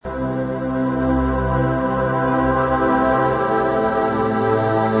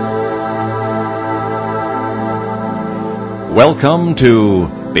Welcome to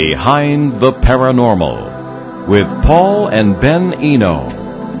Behind the Paranormal with Paul and Ben Eno.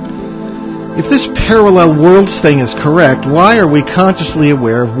 If this parallel worlds thing is correct, why are we consciously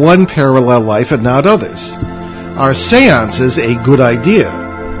aware of one parallel life and not others? Are seances a good idea?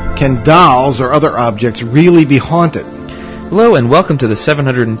 Can dolls or other objects really be haunted? Hello and welcome to the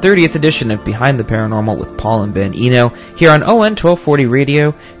 730th edition of Behind the Paranormal with Paul and Ben Eno here on ON 1240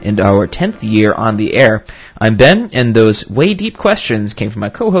 Radio and our 10th year on the air. I'm Ben, and those way deep questions came from my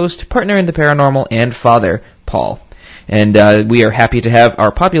co-host, partner in the paranormal, and father, Paul. And we are happy to have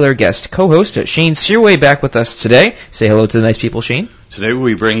our popular guest co-host, Shane Searway, back with us today. Say hello to the nice people, Shane. Today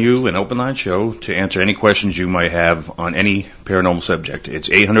we bring you an open line show to answer any questions you might have on any paranormal subject. It's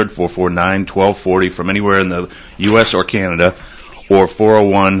 800-449-1240 from anywhere in the U.S. or Canada, or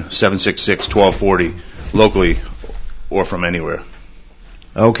 401-766-1240 locally or from anywhere.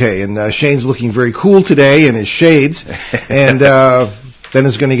 Okay, and Shane's looking very cool today in his shades, and Ben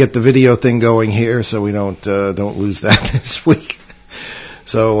is going to get the video thing going here so we don't lose that this week.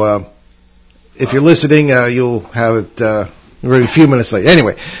 So if you're listening, you'll have it a few minutes late.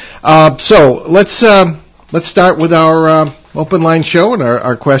 Anyway, so let's start with our open line show and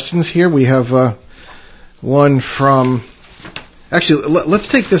our questions here. We have one from. Actually, let's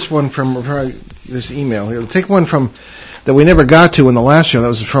take this one from this email here. Let's take one from that we never got to in the last show. That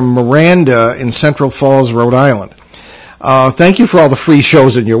was from Miranda in Central Falls, Rhode Island. Thank you for all the free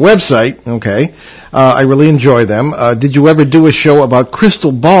shows on your website. Okay. I really enjoy them. Did you ever do a show about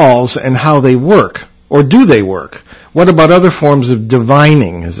crystal balls and how they work? Or do they work? What about other forms of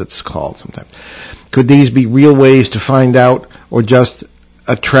divining, as it's called sometimes? Could these be real ways to find out, or just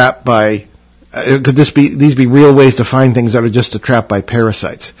a trap by? Could these be real ways to find things that are just a trap by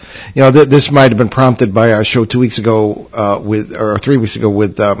parasites? You know, this might have been prompted by our show 3 weeks ago with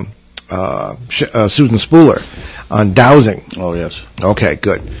Susan Spooler on dowsing. Oh yes. Okay,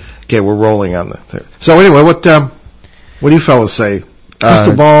 good. Okay, we're rolling on the. So anyway, what do you fellas say?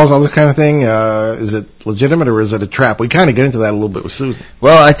 Crystal balls, all this kind of thing. Is it legitimate or is it a trap? We kind of get into that a little bit with Susan.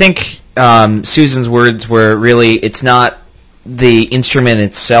 Well, I think Susan's words were really, it's not the instrument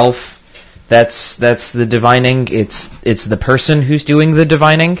itself that's the divining. It's the person who's doing the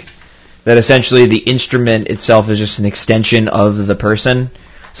divining. That essentially the instrument itself is just an extension of the person.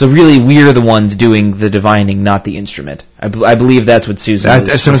 So really, we're the ones doing the divining, not the instrument. I believe that's what Susan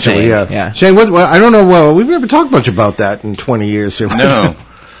was saying. Yeah. Shane, I don't know. Well, we've never talked much about that in 20 years.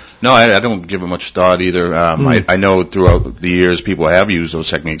 No, I don't give it much thought either. I know throughout the years people have used those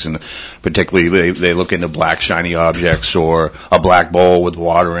techniques, and particularly they look into black shiny objects, or a black bowl with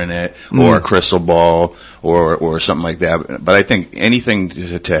water in it, or a crystal ball, or something like that. But I think anything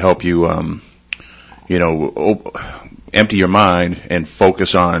to help you, empty your mind and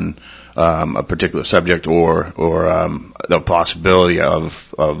focus on a particular subject or the possibility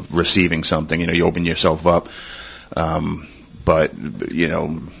of receiving something. You open yourself up. But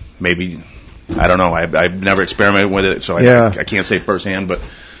maybe, I don't know. I've never experimented with it, so I can't say firsthand. But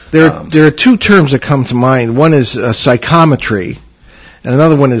there are two terms that come to mind. One is psychometry, and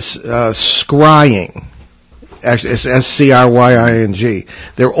another one is scrying. Actually, it's S-C-R-Y-I-N-G.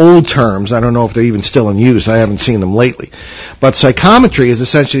 They're old terms. I don't know if they're even still in use. I haven't seen them lately. But psychometry is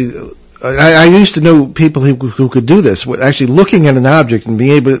essentially, I used to know people who could do this, with actually looking at an object and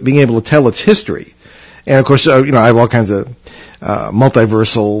being able to tell its history. And of course, I have all kinds of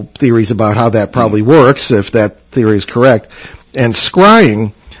multiversal theories about how that probably works, if that theory is correct. And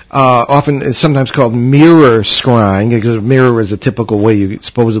scrying often is sometimes called mirror scrying, because a mirror is a typical way you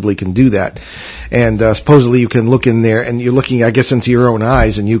supposedly can do that. And supposedly you can look in there, and you're looking, I guess, into your own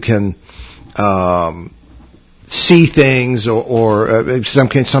eyes, and you can see things, or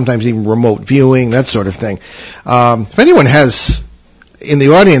sometimes even remote viewing, that sort of thing. If anyone in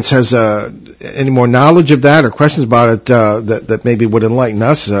the audience has any more knowledge of that or questions about it that maybe would enlighten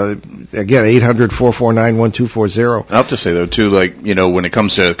us, again, 800-449-1240. I'll have to say, though, too, when it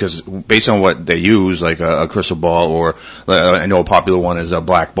comes to, because based on what they use, like a crystal ball, or I know a popular one is a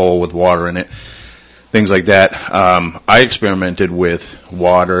black bowl with water in it, things like that. I experimented with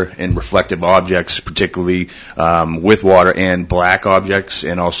water and reflective objects, particularly with water and black objects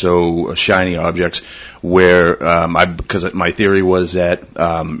and also shiny objects, where because my theory was that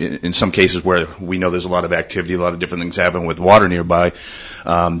in some cases where we know there's a lot of activity, a lot of different things happen with water nearby,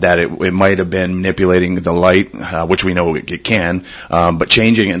 that it might have been manipulating the light, which we know it can, but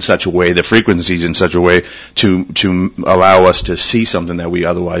changing it in such a way, the frequencies in such a way to allow us to see something that we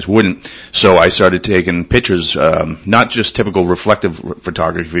otherwise wouldn't. So I started taking pictures, not just typical reflective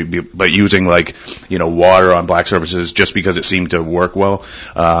photography, but using water on black surfaces just because it seemed to work well.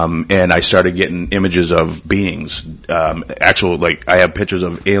 And I started getting images images of beings, actual, like, I have pictures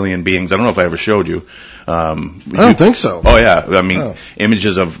of alien beings. I don't know if I ever showed you. I don't think so. Oh, yeah. I mean,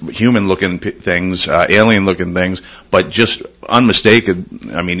 images of human-looking things, alien-looking things, but just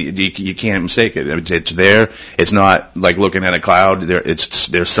unmistaken. I mean, you can't mistake it. It's there. It's not like looking at a cloud.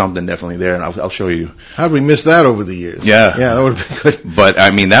 There's something definitely there, and I'll show you. How did we miss that over the years? Yeah. Yeah, that would have been good. But,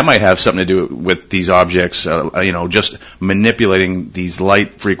 I mean, that might have something to do with these objects, just manipulating these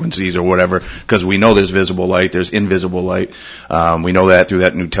light frequencies or whatever, because we know there's visible light, there's invisible light. We know that through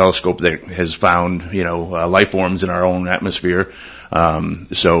that new telescope that has found, life forms in our own atmosphere.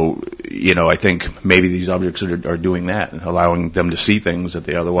 So, I think maybe these objects are doing that, allowing them to see things that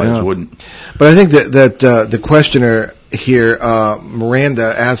they otherwise wouldn't. But I think that the questioner here,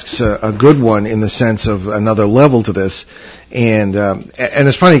 Miranda, asks a good one in the sense of another level to this. And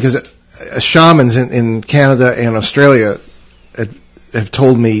it's funny because shamans in Canada and Australia have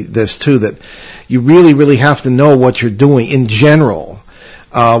told me this too, that you really, really have to know what you're doing in general,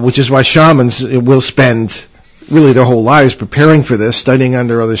 which is why shamans will spend really their whole lives preparing for this, studying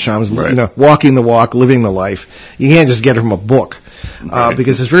under other shamans, right. Walking the walk, living the life. You can't just get it from a book, right.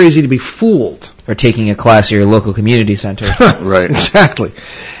 Because it's very easy to be fooled. Or taking a class at your local community center. Right. Exactly.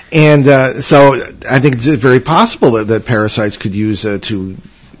 And so I think it's very possible that parasites could use to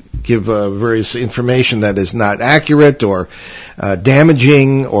give various information that is not accurate or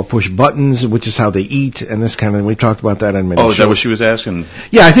damaging, or push buttons, which is how they eat, and this kind of thing. We talked about that on many shows. Oh, is that what she was asking?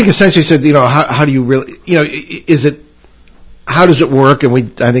 Yeah, I think essentially said, how do you really, how does it work?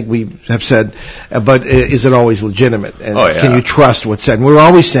 And I think we have said, but is it always legitimate? And can you trust what's said? And we're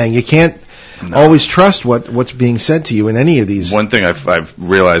always saying you can't always trust what's being said to you in any of these. One thing I've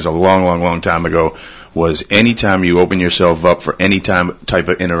realized a long, long, long time ago was anytime you open yourself up for any type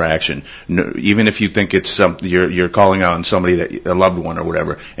of interaction, even if you think it's something you're calling out on somebody, a loved one or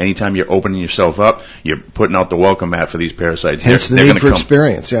whatever, anytime you're opening yourself up, you're putting out the welcome mat for these parasites. Hence the need for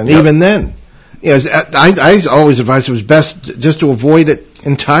experience. Yeah, and even then, I always advise it was best just to avoid it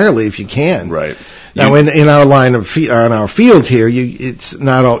entirely if you can. Right. Now, in our line of on our field here, it's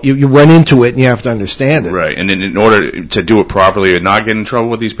not all you run into it and you have to understand it. Right, and in order to do it properly and not get in trouble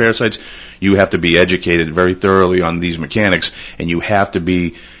with these parasites, you have to be educated very thoroughly on these mechanics, and you have to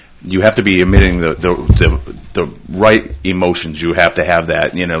be emitting the right emotions. You have to have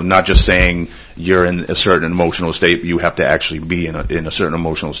that, not just saying you're in a certain emotional state. You have to actually be in a certain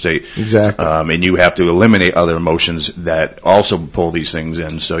emotional state. Exactly. And you have to eliminate other emotions that also pull these things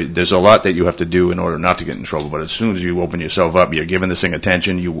in. So there's a lot that you have to do in order not to get in trouble. But as soon as you open yourself up, you're giving this thing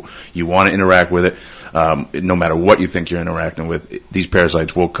attention. You want to interact with it. No matter what you think you're interacting with, these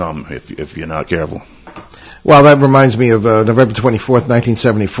parasites will come if you're not careful. Well, that reminds me of November 24th,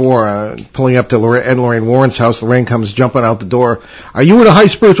 1974, pulling up to Ed and Lorraine Warren's house. Lorraine comes jumping out the door. Are you in a high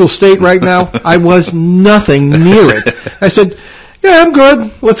spiritual state right now? I was nothing near it. I said, yeah, I'm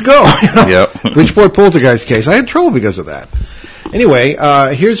good. Let's go. Yep. Bridgeport Poltergeist case. I had trouble because of that. Anyway,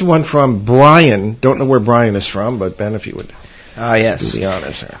 here's one from Brian. Don't know where Brian is from, but Ben, if you would. Yes. Do the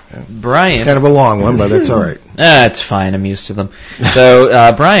honors here. Yeah. Brian. It's kind of a long one, but that's all right. It's fine. I'm used to them.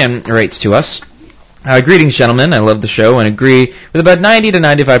 So, Brian writes to us. Greetings, gentlemen. I love the show and agree with about 90 to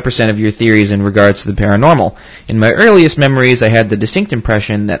 95% of your theories in regards to the paranormal. In my earliest memories, I had the distinct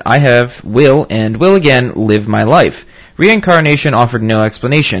impression that I will again live my life. Reincarnation offered no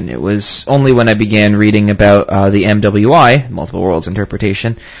explanation. It was only when I began reading about the MWI, multiple worlds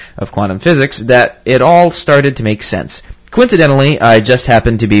interpretation of quantum physics, that it all started to make sense. Coincidentally, I just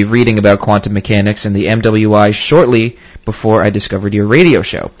happened to be reading about quantum mechanics and the MWI shortly before I discovered your radio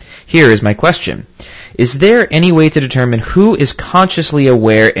show. Here is my question. Is there any way to determine who is consciously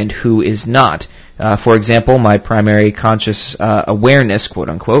aware and who is not? For example, my primary conscious awareness,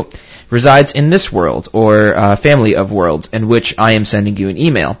 quote-unquote, resides in this world, or family of worlds, in which I am sending you an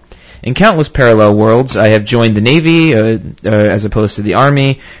email. In countless parallel worlds, I have joined the Navy as opposed to the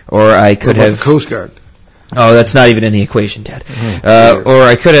Army, or I could have... the Coast Guard. Oh, that's not even in the equation, Dad. Or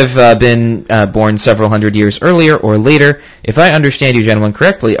I could have been born several hundred years earlier or later. If I understand you gentlemen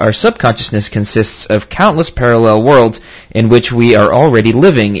correctly, our subconsciousness consists of countless parallel worlds in which we are already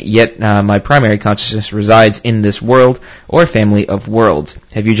living, yet my primary consciousness resides in this world or family of worlds.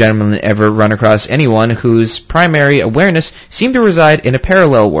 Have you gentlemen ever run across anyone whose primary awareness seemed to reside in a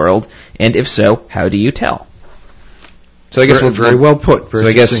parallel world, and if so, how do you tell? So I guess very well put. So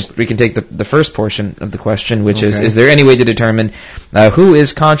I guess we can take the first portion of the question, which is there any way to determine who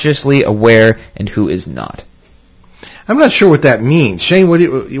is consciously aware and who is not? I'm not sure what that means. Shane, what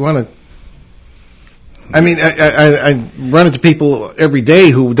do you want to... I mean, I run into people every day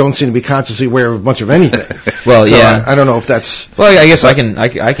who don't seem to be consciously aware of much of anything. Well, so yeah. I don't know if that's... Well, I guess I can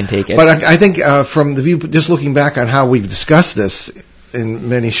take it. But I think from the view, just looking back on how we've discussed this in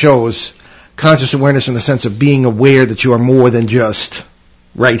many shows, conscious awareness in the sense of being aware that you are more than just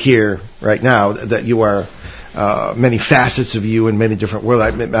right here, right now, that you are many facets of you in many different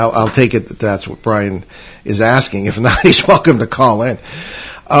worlds. I'll take it that that's what Brian is asking. If not, he's welcome to call in.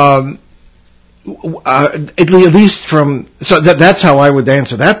 At least from that's how I would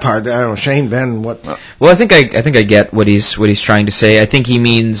answer that part. I don't know, Shane, Ben, what? Well, I think I get what he's trying to say. I think he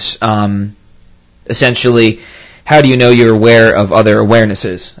means essentially, how do you know you're aware of other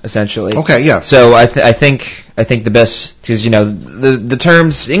awarenesses? Essentially. Okay, yeah. So I think the best, because the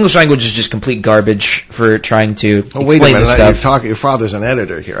terms English language is just complete garbage for trying to explain wait a minute, this stuff. Your father's an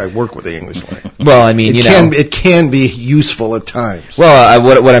editor here. I work with the English language. Well, I mean, it can be useful at times.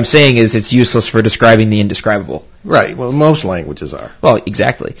 Well, what I'm saying is it's useless for describing the indescribable. Right. Well, most languages are. Well,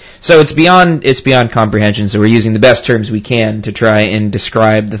 exactly. So it's beyond comprehension. So we're using the best terms we can to try and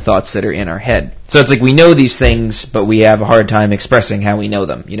describe the thoughts that are in our head. So it's like we know these things, but we have a hard time expressing how we know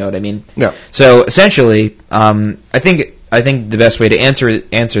them. You know what I mean? Yeah. So essentially, I think the best way to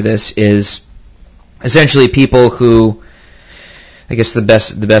answer this is essentially people who, I guess the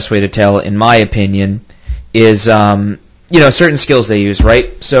best way to tell, in my opinion, is certain skills they use,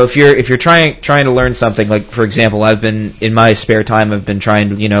 right? So if you're trying to learn something, like for example, I've been in my spare time, I've been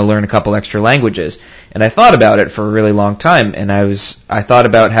trying to learn a couple extra languages, and I thought about it for a really long time, and I thought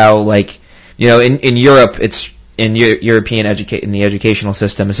about how in Europe it's in European in the educational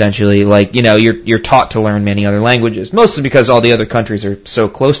system, essentially, you're taught to learn many other languages, mostly because all the other countries are so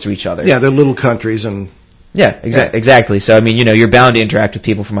close to each other. Yeah, they're little countries and. Yeah, exactly. So, I mean, you're bound to interact with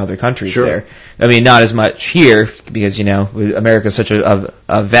people from other countries there. I mean, not as much here, because, America's such a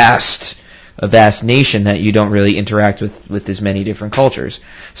vast nation that you don't really interact with as many different cultures.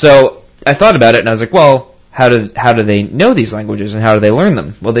 So, I thought about it, and I was like, well, how do they know these languages, and how do they learn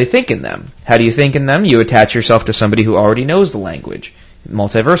them? Well, they think in them. How do you think in them? You attach yourself to somebody who already knows the language,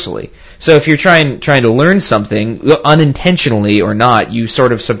 multiversally. So if you're trying to learn something, unintentionally or not, you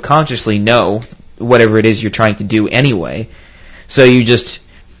sort of subconsciously know whatever it is you're trying to do anyway. So you just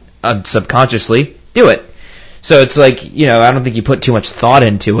subconsciously do it. So it's like, I don't think you put too much thought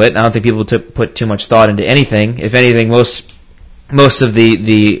into it. I don't think people put too much thought into anything. If anything, most of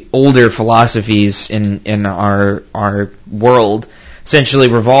the older philosophies in our world essentially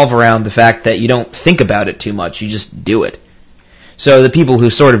revolve around the fact that you don't think about it too much. You just do it. So the people who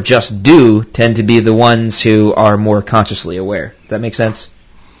sort of just do tend to be the ones who are more consciously aware. Does that make sense?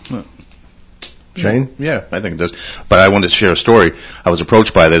 Shane? Yeah, I think it does. But I wanted to share a story. I was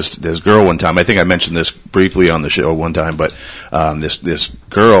approached by this girl one time. I think I mentioned this briefly on the show one time, but this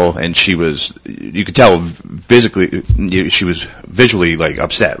girl, and she was, you could tell physically, she was visually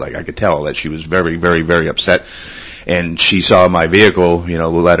upset. I could tell that she was very, very, very upset. And she saw my vehicle,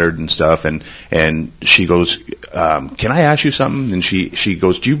 lettered and stuff, and she goes, can I ask you something? And she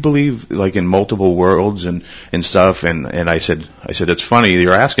goes, do you believe in multiple worlds and stuff? And I said, it's funny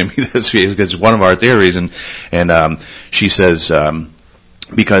you're asking me this because it's one of our theories. And she says,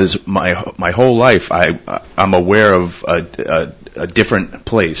 because my whole life I'm aware of a different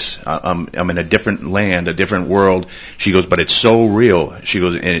place. I'm in a different land, a different world. She goes, but it's so real. She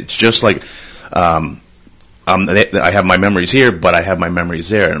goes, and it's just like, I have my memories here, but I have my memories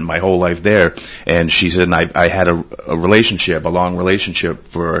there, and my whole life there. And she said, and I had a long relationship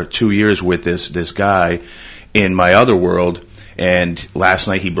for 2 years with this guy in my other world, and last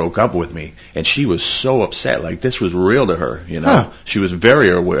night he broke up with me, and she was so upset, this was real to her, Huh. She was very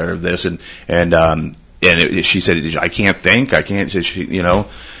aware of this, and she said, I can't think,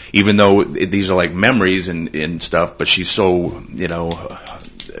 even though these are memories and stuff, but she's so,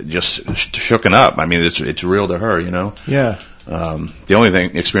 just shooken up. I mean, it's real to her, Yeah. The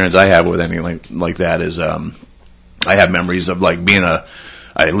only experience I have with anything like that is I have memories of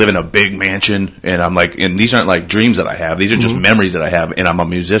I live in a big mansion, and I'm and these aren't dreams that I have. These are just memories that I have, and I'm a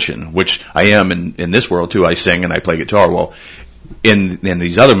musician, which I am in this world too. I sing and I play guitar. Well, in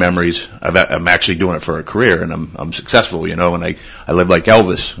these other memories, I'm actually doing it for a career, and I'm successful, and I live like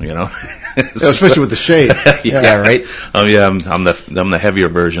Elvis, Especially with the shade. Yeah, right. I'm the heavier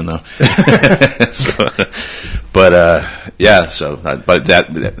version though. But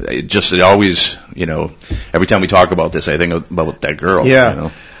it always, every time we talk about this, I think about that girl.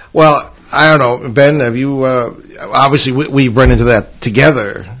 Yeah. Well, I don't know, Ben. Have you? Obviously, we run into that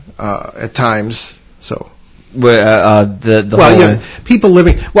together at times. So. People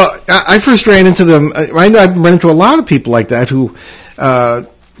living. Well, I first ran into them. I've run into a lot of people like that who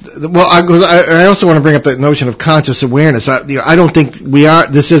Well, I also want to bring up that notion of conscious awareness. I don't think we are.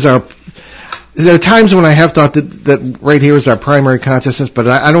 This is our. There are times when I have thought that right here is our primary consciousness, but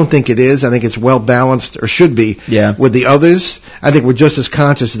I don't think it is. I think it's well balanced, or should be, with the others. I think we're just as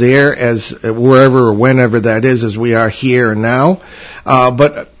conscious there as wherever or whenever that is as we are here and now.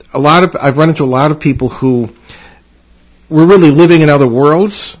 But I've run into a lot of people who were really living in other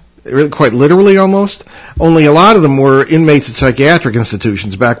worlds, quite literally almost. Only a lot of them were inmates at psychiatric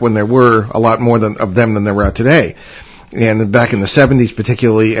institutions back when there were a lot more of them than there are today. And back in the 70s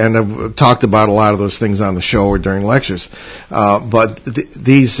particularly, and I've talked about a lot of those things on the show or during lectures. But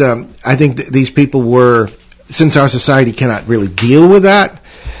I think these people were, since our society cannot really deal with that,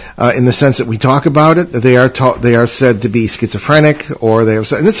 in the sense that we talk about it, they are said to be schizophrenic, or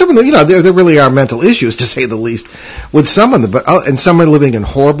and some of them, there really are mental issues, to say the least, with some of them. And some are living in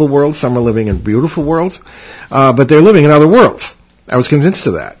horrible worlds, some are living in beautiful worlds, but they're living in other worlds. I was convinced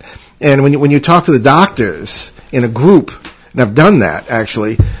of that. And when you talk to the doctors in a group, and I've done that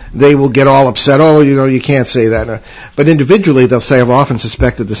actually, they will get all upset. Oh, you can't say that. But individually, they'll say, I've often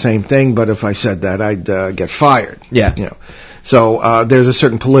suspected the same thing, but if I said that, I'd get fired. Yeah. So there's a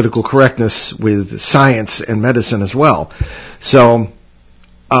certain political correctness with science and medicine as well. So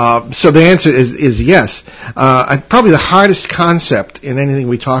the answer is yes. Probably the hardest concept in anything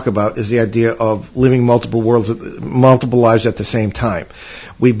we talk about is the idea of living multiple lives at the same time.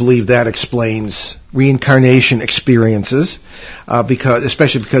 We believe that explains reincarnation experiences,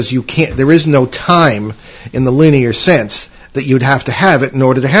 especially because there is no time in the linear sense that you'd have to have it in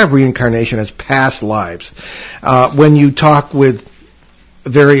order to have reincarnation as past lives. When you talk with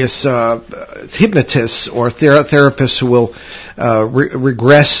various hypnotists or therapists who will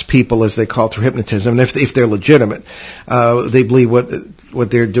regress people, as they call it, through hypnotism, and if they're legitimate, they believe what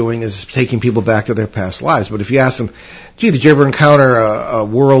they're doing is taking people back to their past lives. But if you ask them, gee, did you ever encounter a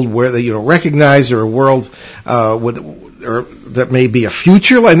world where they recognize, or a world or that may be a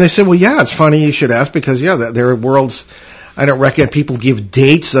future? And they say, well, yeah, it's funny you should ask, because there are worlds I don't recognize. People give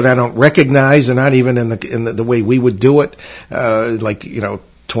dates that I don't recognize, and not even in the way we would do it.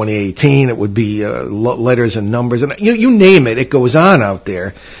 2018, it would be letters and numbers, and you name it. It goes on out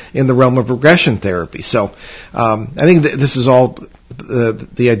there in the realm of regression therapy. So I think this is all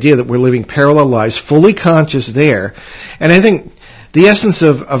the idea that we're living parallel lives, fully conscious there. And I think the essence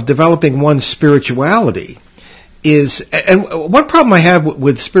of developing one's spirituality is, and one problem I have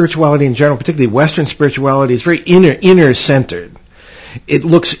with spirituality in general, particularly Western spirituality, is very inner-centered. It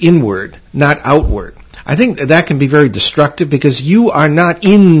looks inward, not outward. I think that can be very destructive, because you are not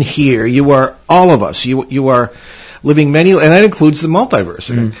in here. You are all of us. You are living many, and that includes the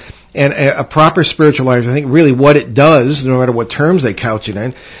multiverse. Mm. And a proper spiritual life, I think really what it does, no matter what terms they couch it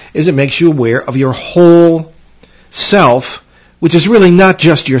in, is it makes you aware of your whole self, which is really not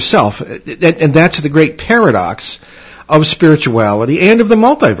just yourself. And that's the great paradox of spirituality and of the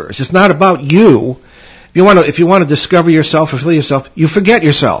multiverse. It's not about you. If you want to discover yourself or feel yourself, you forget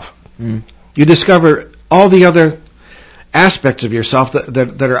yourself. Mm. You discover all the other aspects of yourself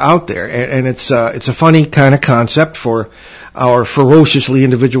that are out there. And it's a funny kind of concept for our ferociously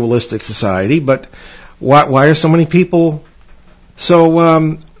individualistic society. But why are so many people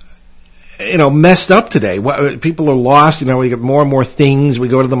so messed up today? People are lost. We get more and more things. We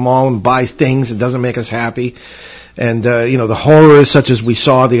go to the mall and buy things. It doesn't make us happy. And the horrors such as we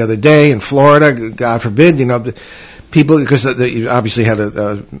saw the other day in Florida, God forbid, people, because you obviously had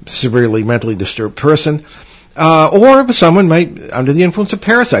a severely mentally disturbed person, or someone might under the influence of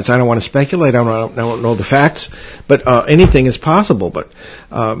parasites. I don't want to speculate. I don't know the facts, but anything is possible. But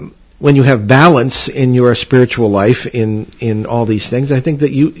when you have balance in your spiritual life, in all these things, I think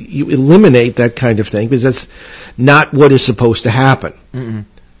that you eliminate that kind of thing, because that's not what is supposed to happen. Mm-mm.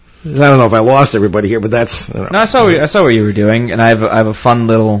 I don't know if I lost everybody here, but that's... No, I saw what you were doing, and I have a fun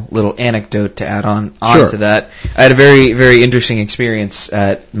little anecdote to add on sure. to that. I had a very, very interesting experience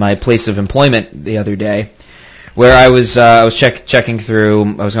at my place of employment the other day, where I was checking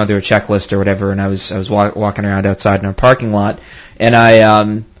through. I was going through a checklist or whatever, and I was walking around outside in our parking lot, and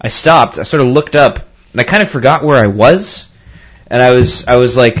I stopped. I sort of looked up, and I kind of forgot where I was, and I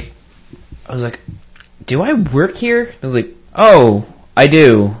was like, do I work here? I was like, oh, I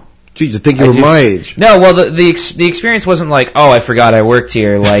do. Gee, you think you were my age? No, well, the experience wasn't like, oh, I forgot I worked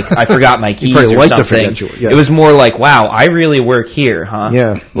here, like I forgot my keys or like something. To forget you. Yeah. It was more like, wow, I really work here, huh?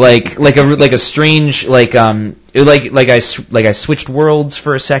 Yeah. Like a strange like I switched worlds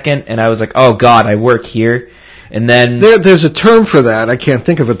for a second, and I was like, oh God, I work here. And then there's a term for that. I can't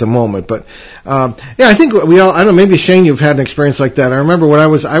think of it at the moment, but I think we all. I don't know. Maybe Shane, you've had an experience like that. I remember when I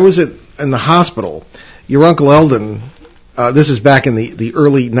was in the hospital. Your Uncle Eldon this is back in the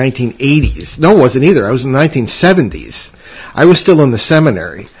early 1980s. No, it wasn't either. I was in the 1970s. I was still in the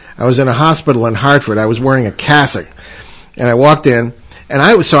seminary. I was in a hospital in Hartford. I was wearing a cassock, and I walked in, and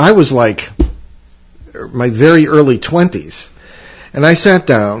I was like my very early 20s, and I sat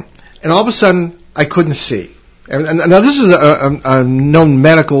down, and all of a sudden I couldn't see. And now this is a known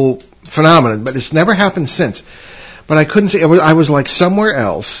medical phenomenon, but it's never happened since. But I couldn't see. I was like somewhere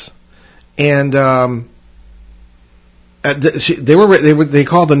else, and they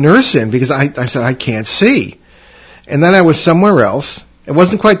called the nurse in because I said I can't see, and then I was somewhere else. It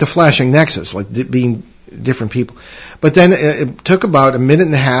wasn't quite the flashing nexus, like being different people, but then it took about a minute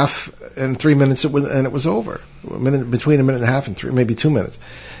and a half and 3 minutes, and it was over. Between a minute and a half and maybe 2 minutes,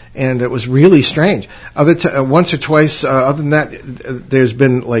 and it was really strange. Once or twice, other than that, there's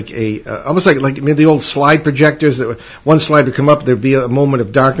been like almost like the old slide projectors. That one slide would come up, there'd be a moment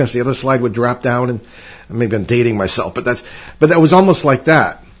of darkness, the other slide would drop down, and maybe I'm dating myself, but that was almost like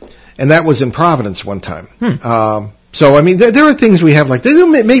that, and that was in Providence one time. So, I mean, there are things we have like this.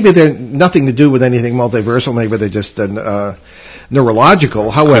 Maybe they're nothing to do with anything multiversal. Maybe they're just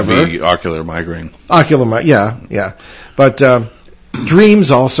neurological. However, could be ocular migraine. Yeah. But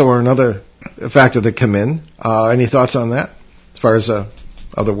dreams also are another factor that come in. Any thoughts on that as far as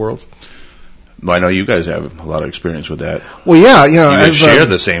other worlds? Well, I know you guys have a lot of experience with that. Well, yeah, you guys share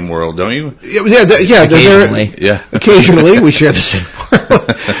the same world, don't you? Yeah. Occasionally. Occasionally we share the same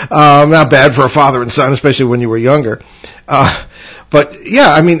world. Not bad for a father and son, especially when you were younger. But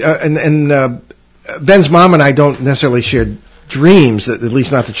yeah, I mean, and Ben's mom and I don't necessarily share dreams, at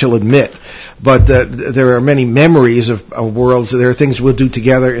least not that she'll admit, but there are many memories of worlds. There are things we'll do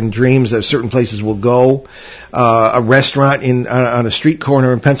together in dreams. There certain places we'll go. A restaurant on a street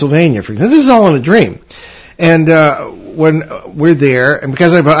corner in Pennsylvania, for example. This is all in a dream. And when we're there, and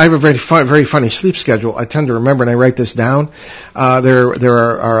because I have a very funny sleep schedule, I tend to remember, and I write this down.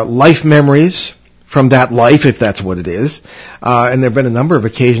 There are life memories from that life, if that's what it is. And there have been a number of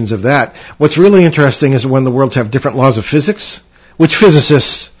occasions of that. What's really interesting is when the worlds have different laws of physics, which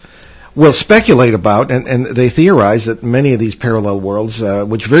physicists will speculate about, and they theorize that many of these parallel worlds,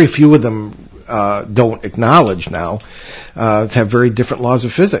 which very few of them don't acknowledge now, have very different laws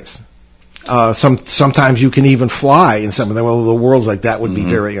of physics. Sometimes you can even fly in some of them. Well, the worlds like that would be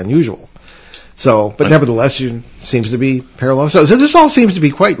very unusual. So, but nevertheless, it seems to be parallel. So this all seems to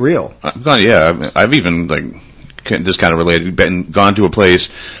be quite real. I've even just kind of related, gone to a place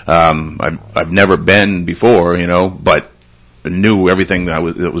I've never been before, but knew everything that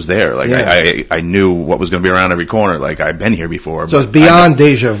was there. I knew what was going to be around every corner. Like, I've been here before. So it's beyond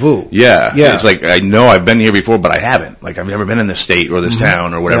deja vu. Yeah. It's like, I know I've been here before, but I haven't. Like, I've never been in this state or this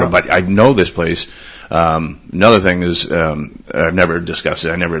town or whatever, but I know this place. Another thing is, I've never discussed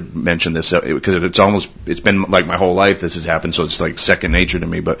it. I never mentioned this because it's been like my whole life this has happened, so it's like second nature to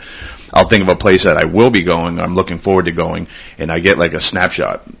me. But I'll think of a place that I will be going, I'm looking forward to going, and I get like a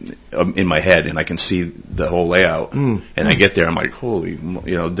snapshot in my head, and I can see the whole layout. And I get there, I'm like, holy,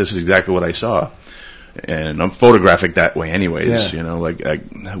 this is exactly what I saw. And I'm photographic that way anyways,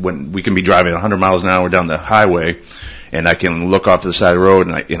 when we can be driving 100 miles an hour down the highway, and I can look off to the side of the road,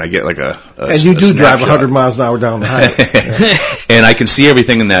 and I get like and you do drive 100 miles an hour down the highway. And I can see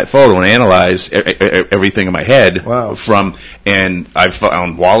everything in that photo and analyze everything in my head. Wow. And I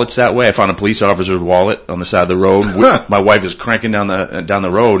found wallets that way. I found a police officer's wallet on the side of the road. My wife is cranking down the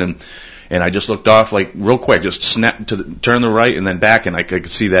road, and I just looked off like real quick, just turn the right and then back, and I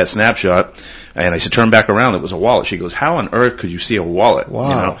could see that snapshot. And I said, turn back around. It was a wallet. She goes, how on earth could you see a wallet?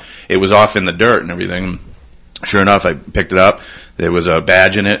 Wow. It was off in the dirt and everything. Sure enough, I picked it up. There was a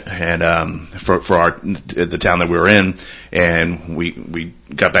badge in it, and for the town that we were in, and we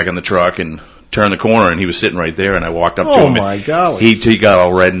got back in the truck and turned the corner, and he was sitting right there, and I walked up to him. Oh my golly! He got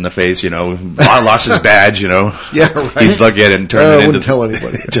all red in the face, lost his badge, Yeah, right. He's lucky I didn't turn it into tell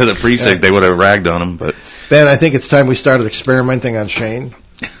anybody. to the precinct. Yeah. They would have ragged on him. But Ben, I think it's time we started experimenting on Shane.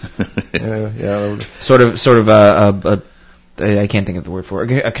 Sort of I can't think of the word for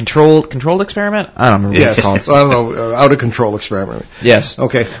it. A controlled experiment? I don't remember what it's called. I don't know, out of control experiment. Yes.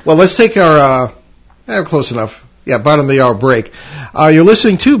 Okay. Well, let's take our, close enough. Yeah, bottom of the hour break. You're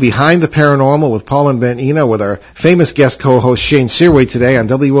listening to Behind the Paranormal with Paul and Ben Eno with our famous guest co-host Shane Searway today on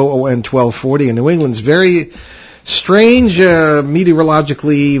WOON 1240 in New England's very strange,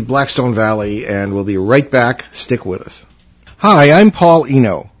 meteorologically Blackstone Valley, and we'll be right back. Stick with us. Hi, I'm Paul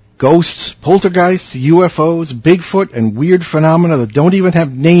Eno, ghosts, poltergeists, UFOs, Bigfoot, and weird phenomena that don't even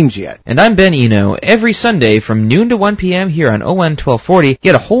have names yet. And I'm Ben Eno. Every Sunday from noon to 1 p.m. here on ON 1240,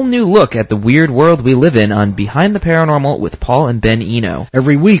 get a whole new look at the weird world we live in on Behind the Paranormal with Paul and Ben Eno.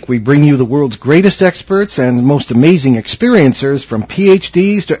 Every week we bring you the world's greatest experts and most amazing experiencers, from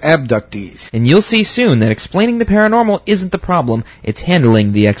PhDs to abductees. And you'll see soon that explaining the paranormal isn't the problem, it's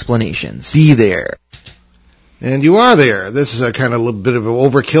handling the explanations. Be there. And you are there. This is a kind of a little bit of an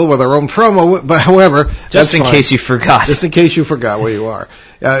overkill with our own promo, but however, just in case you forgot. Just in case you forgot where you are.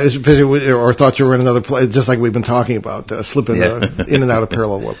 Or thought you were in another place, just like we've been talking about, slipping in and out of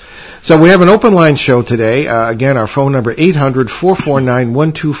parallel worlds. So we have an open line show today. Again, our phone number,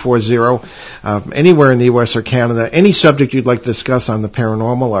 800-449-1240. Anywhere in the U.S. or Canada, any subject you'd like to discuss on the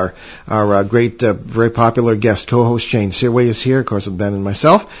paranormal, our great, very popular guest co-host, Shane Searway, is here, of course, with Ben and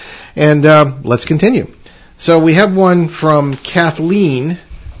myself. And let's continue. So we have one from Kathleen.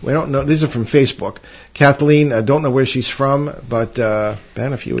 We don't know. These are from Facebook. Kathleen, don't know where she's from, but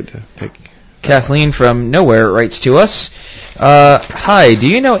Ben, if you would take. Kathleen from nowhere writes to us. Hi, do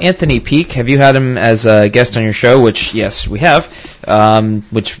you know Anthony Peake? Have you had him as a guest on your show? Which, yes, we have.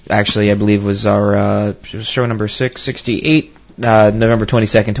 Which actually I believe was our show number 668, November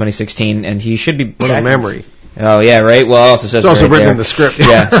 22nd, 2016, and he should be back. What a memory. Oh yeah, right. Well, it also says it's also right written there in the script.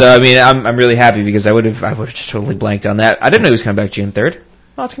 Yeah. So I mean, I'm really happy because I would have just totally blanked on that. I didn't know he was coming back June 3rd.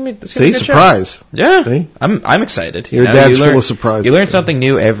 Oh, it's gonna be a good surprise. Show. Yeah. See? I'm excited. Your dad's full of surprises. You learn something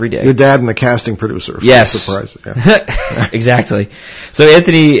new every day. Your dad and the casting producer. Yes. Surprises. Yeah. Exactly. So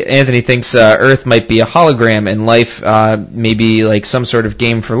Anthony thinks Earth might be a hologram and life may be like some sort of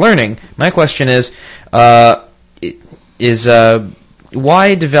game for learning. My question is why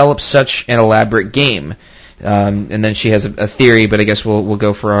develop such an elaborate game? And then she has a theory, but I guess we'll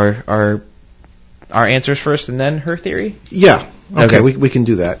go for our answers first and then her theory. Yeah. Okay. We can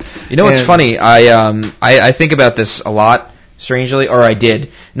do that. You know what's funny? I think about this a lot, strangely, or I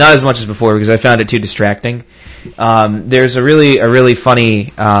did, not as much as before because I found it too distracting. There's a really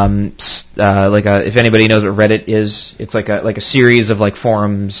funny if anybody knows what Reddit is, it's like a series of like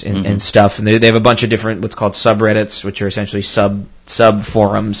forums and stuff, and they have a bunch of different what's called subreddits, which are essentially sub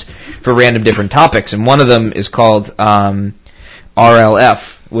forums for random different topics, and one of them is called RLF,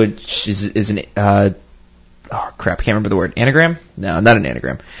 which is an oh crap, I can't remember the word. Anagram? No, not an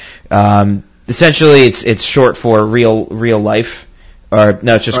anagram. Essentially, it's short for real life. Or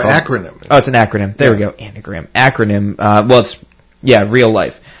no, it's just called acronym. Oh, it's an acronym. There we go. Anagram. Acronym. Well, it's real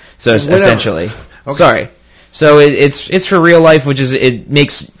life. So it's essentially. Okay. Sorry. So it's for real life, which is it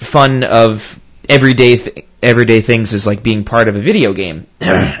makes fun of everyday things as like being part of a video game,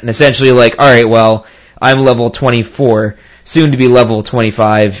 and essentially like, all right, well, I'm level 24, soon to be level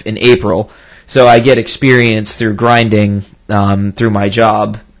 25 in April, so I get experience through grinding through my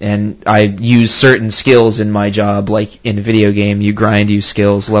job. And I use certain skills in my job, like in a video game, you grind, use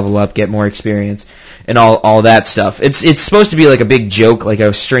skills, level up, get more experience, and all that stuff. It's supposed to be like a big joke, like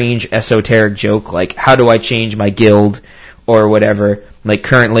a strange esoteric joke, like how do I change my guild or whatever. Like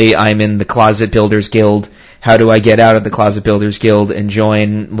currently I'm in the Closet Builders Guild. How do I get out of the Closet Builders Guild and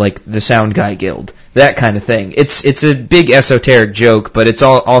join like the Sound Guy Guild? That kind of thing. It's a big esoteric joke, but it's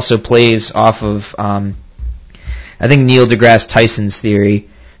also plays off of I think Neil deGrasse Tyson's theory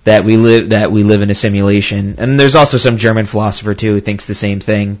that we live in a simulation. And there's also some German philosopher too who thinks the same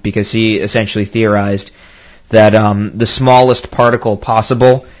thing, because he essentially theorized that the smallest particle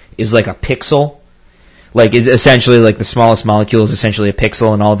possible is like a pixel. Like essentially like the smallest molecule is essentially a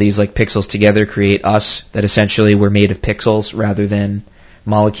pixel, and all these like pixels together create us, that essentially we're made of pixels rather than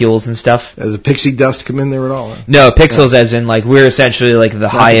molecules and stuff. Does the pixie dust come in there at all? Huh? No, pixels as in like we're essentially like the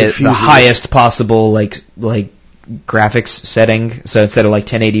highest possible like graphics setting. So instead of like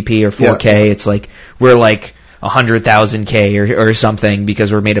 1080p or 4K, it's like we're like 100,000K or something,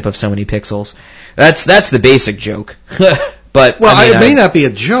 because we're made up of so many pixels. That's the basic joke. But it may not be a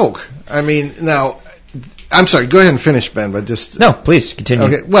joke. I mean, now, I'm sorry. Go ahead and finish, Ben. But just no, please continue.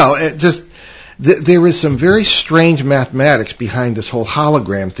 Okay. Well, there is some very strange mathematics behind this whole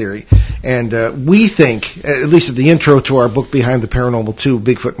hologram theory, and we think, at least at the intro to our book, Behind the Paranormal 2,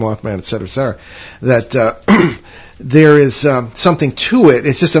 Bigfoot, Mothman, etc., that there is something to it.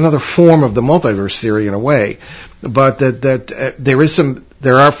 It's just another form of the multiverse theory in a way, but that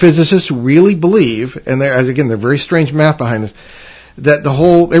there are physicists who really believe, and there's very strange math behind this, that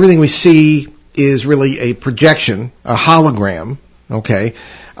everything we see is really a projection, a hologram. Okay.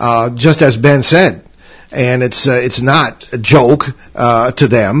 Just as Ben said, and it's not a joke to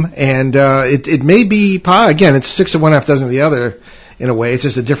them, and it may be again, it's 6 of one, half dozen of the other in a way. It's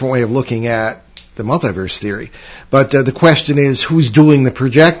just a different way of looking at the multiverse theory. But the question is, who's doing the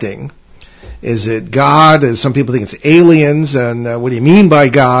projecting? Is it God? Some people think it's aliens, and what do you mean by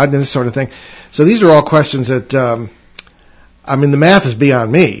God, and this sort of thing. So these are all questions that, the math is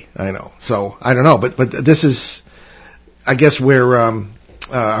beyond me, I know. So I don't know, but this is, I guess, where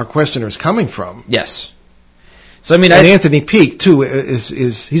our questioner is coming from. Yes. So and Anthony Peake too is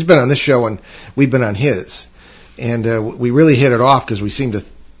he's been on this show and we've been on his, and we really hit it off because we seem to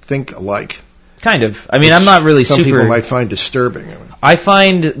think alike. Kind of. I'm not really some people might find disturbing. I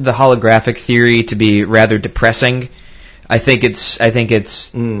find the holographic theory to be rather depressing. I think it's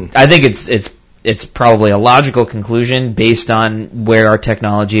probably a logical conclusion based on where our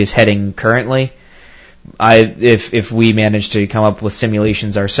technology is heading currently. If we manage to come up with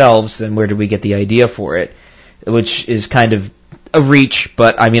simulations ourselves, then where did we get the idea for it? Which is kind of a reach,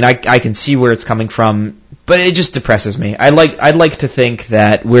 but I can see where it's coming from, but it just depresses me. I'd like to think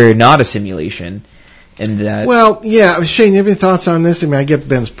that we're not a simulation, and that. Well, yeah, Shane, you have any thoughts on this? I get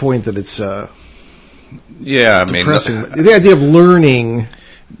Ben's point that it's depressing. The idea of learning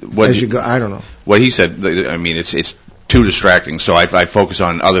as you go, I don't know. What he said, it's too distracting, so I focus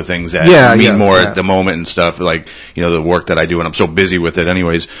on other things that mean more at the moment and stuff, like, the work that I do, and I'm so busy with it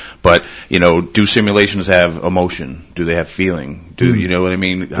anyways. But, do simulations have emotion? Do they have feeling? You know what I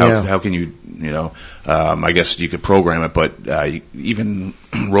mean? How can you, I guess you could program it, but even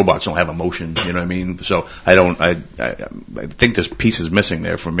robots don't have emotion, you know what I mean? So I think this piece is missing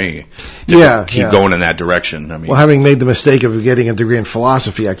there for me to keep going in that direction. Well, having made the mistake of getting a degree in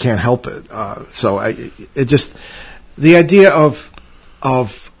philosophy, I can't help it. The idea of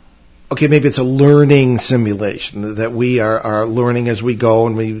okay, maybe it's a learning simulation that we are learning as we go,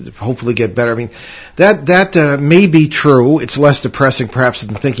 and we hopefully get better. That may be true. It's less depressing, perhaps,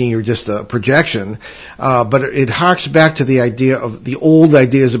 than thinking you're just a projection. But it harks back to the idea of the old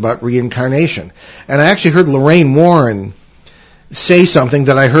ideas about reincarnation. And I actually heard Lorraine Warren say something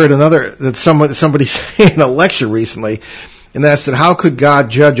that I heard somebody say in a lecture recently, and that's that how could God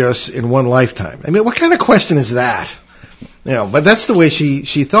judge us in one lifetime? What kind of question is that? But that's the way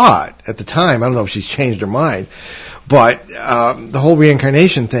she thought at the time. I don't know if she's changed her mind. But the whole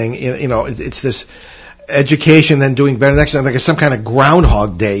reincarnation thing, it's this education, then doing better next time, like it's some kind of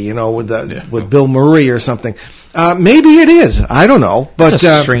Groundhog Day, with Bill Murray or something. Maybe it is. I don't know. But it's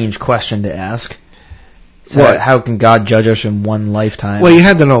a strange question to ask. So how can God judge us in one lifetime? Well, you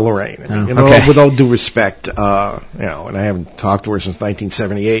had to know Lorraine. With all due respect, and I haven't talked to her since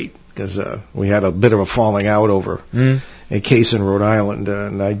 1978 because we had a bit of a falling out over a case in Rhode Island,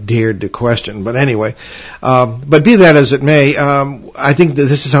 and I dared to question. But anyway, but be that as it may, I think that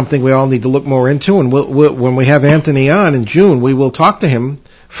this is something we all need to look more into, and when we have Anthony on in June, we will talk to him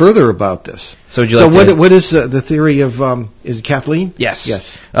further about this. So what is the theory of, is it Kathleen? Yes.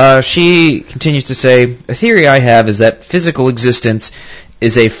 She continues to say, a theory I have is that physical existence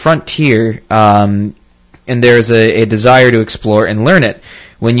is a frontier, and there's a desire to explore and learn it.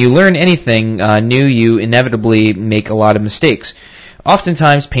 When you learn anything new, you inevitably make a lot of mistakes,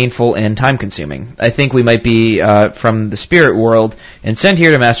 oftentimes painful and time-consuming. I think we might be from the spirit world and sent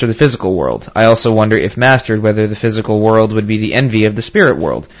here to master the physical world. I also wonder, if mastered, whether the physical world would be the envy of the spirit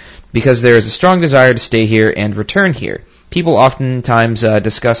world, because there is a strong desire to stay here and return here. People oftentimes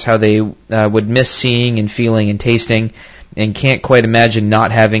discuss how they would miss seeing and feeling and tasting, and can't quite imagine not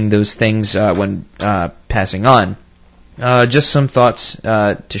having those things when passing on. Just some thoughts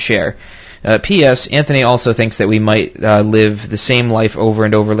to share. P.S. Anthony also thinks that we might live the same life over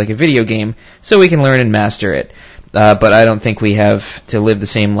and over like a video game, so we can learn and master it. But I don't think we have to live the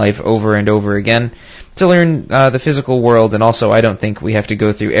same life over and over again to learn the physical world, and also I don't think we have to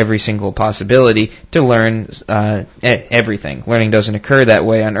go through every single possibility to learn everything. Learning doesn't occur that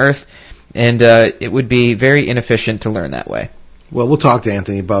way on Earth, and it would be very inefficient to learn that way. Well, we'll talk to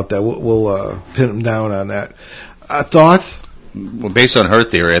Anthony about that. We'll pin him down on that. Thoughts? Well, based on her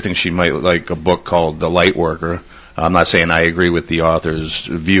theory, I think she might like a book called The Light Worker. I'm not saying I agree with the author's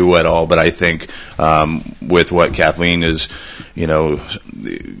view at all, but I think with what Kathleen is,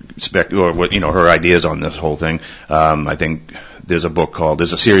 or what her ideas on this whole thing, I think there's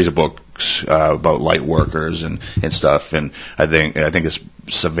a series of books about light workers and stuff, and I think it's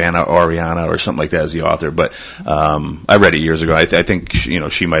Savannah Oriana or something like that as the author. But I read it years ago. I think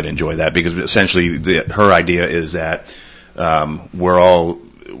she might enjoy that, because essentially her idea is that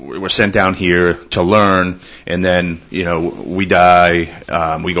we're sent down here to learn, and then we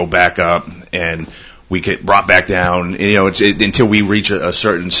die, we go back up, and we get brought back down. Until we reach a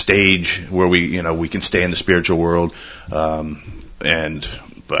certain stage where we can stay in the spiritual world. But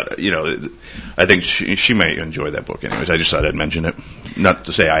I think she may enjoy that book anyways. I just thought I'd mention it. not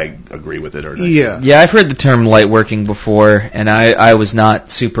to say I agree with it or not. Yeah, I've heard the term light working before, and I was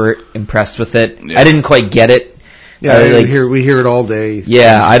not super impressed with it. Yeah. I didn't quite get it. Yeah, we hear it all day.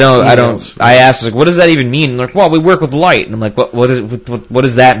 Yeah, I don't. I asked, like, what does that even mean? Like, well, we work with light, and I'm like, what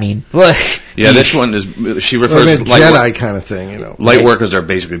does that mean? Yeah, this one is, she refers to Jedi kind of thing, Light workers are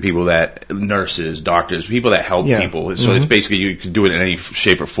basically people nurses, doctors, people that help people. So it's basically, you can do it in any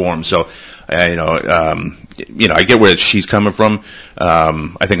shape or form. So, I get where she's coming from.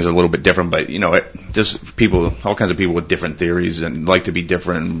 I think it's a little bit different, but, just people, all kinds of people with different theories and like to be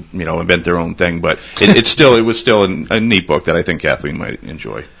different and, invent their own thing. But it was still a neat book that I think Kathleen might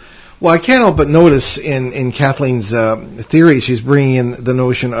enjoy. Well, I can't help but notice in Kathleen's theory, she's bringing in the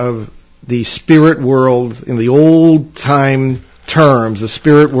notion of the spirit world in the old time terms, the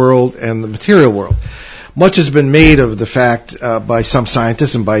spirit world and the material world. Much has been made of the fact by some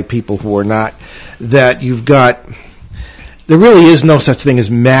scientists and by people who are not, that there really is no such thing as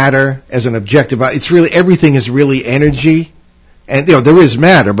matter as an objective. It's really, everything is really energy. And, there is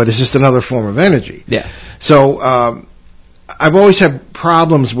matter, but it's just another form of energy. Yeah. So, I've always had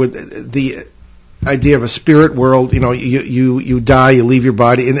problems with the idea of a spirit world. You die, you leave your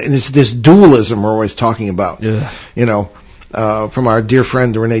body, and it's this dualism we're always talking about. Yeah. From our dear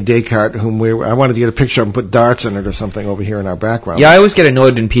friend Rene Descartes, I wanted to get a picture of and put darts in it or something over here in our background. Yeah, I always get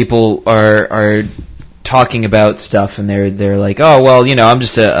annoyed when people are talking about stuff and they're like, oh well, I'm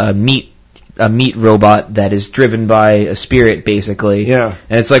just a meat robot that is driven by a spirit, basically. Yeah.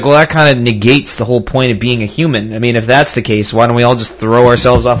 And it's like, well, that kind of negates the whole point of being a human. I mean, if that's the case, why don't we all just throw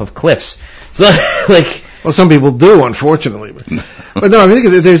ourselves off of cliffs? So, well, some people do, unfortunately. But no, I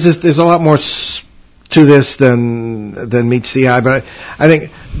think there's a lot more to this than meets the eye. But I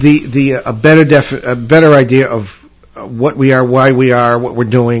think a better idea of what we are, why we are, what we're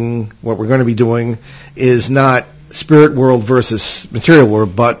doing, what we're going to be doing, is not spirit world versus material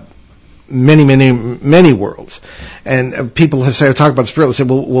world, but many, many, many worlds. And people talk about spirit, they say,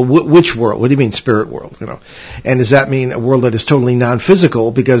 well, which world? What do you mean spirit world? And does that mean a world that is totally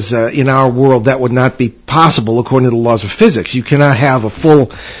non-physical? Because in our world, that would not be possible according to the laws of physics. You cannot have a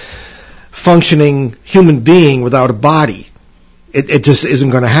full functioning human being without a body. It just isn't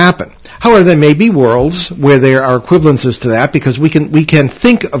going to happen. However, there may be worlds where there are equivalences to that, because we can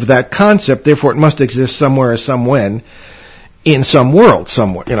think of that concept. Therefore, it must exist somewhere or somewhen in some world,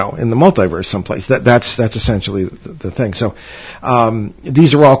 somewhere, in the multiverse, someplace. That's essentially the thing. So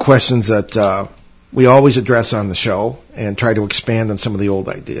these are all questions that we always address on the show and try to expand on some of the old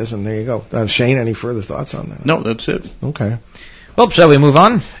ideas. And there you go. Shane, any further thoughts on that? No, that's it. Okay. Well, shall we move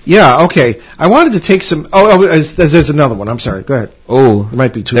on? Yeah, okay. I wanted to take some... there's another one. I'm sorry. Go ahead. Oh. There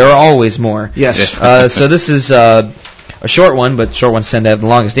might be two. There are always more. Yes. So this is a short one, but short ones tend to have the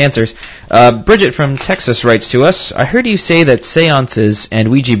longest answers. Bridget from Texas writes to us, I heard you say that seances and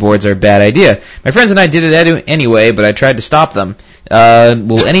Ouija boards are a bad idea. My friends and I did it anyway, but I tried to stop them.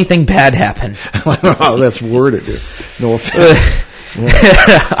 Will anything bad happen? I don't know how that's worded. No offense.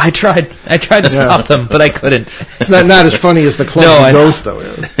 I tried to stop them, but I couldn't. It's not as funny as the clumsy ghost, though.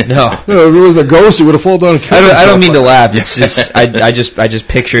 No. If it was a ghost, he would have fallen down and killed himself. I don't mean to laugh. It's just I just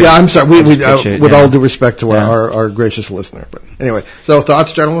pictured. Yeah, I'm sorry. With all due respect to our gracious listener, but anyway. So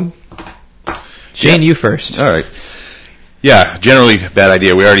thoughts, gentlemen? Shane, you first. All right. Yeah, generally bad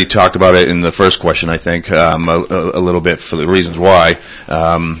idea. We already talked about it in the first question, I think, a little bit for the reasons why.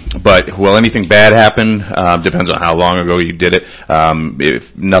 But will anything bad happen? Depends on how long ago you did it.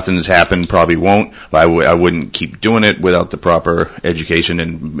 If nothing's happened, probably won't. But I wouldn't keep doing it without the proper education,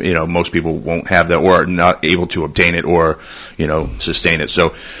 and most people won't have that or are not able to obtain it or sustain it.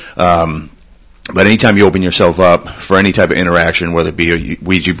 So. But anytime you open yourself up for any type of interaction, whether it be a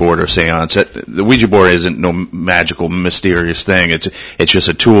Ouija board or seance, the Ouija board isn't no magical, mysterious thing. It's just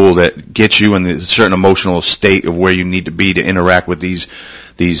a tool that gets you in a certain emotional state of where you need to be to interact with these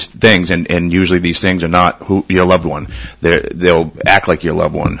things, and usually these things are not your loved one. They'll act like your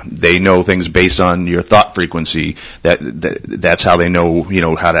loved one. They know things based on your thought frequency. That's how they know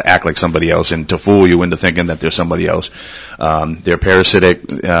how to act like somebody else and to fool you into thinking that they're somebody else. They're parasitic.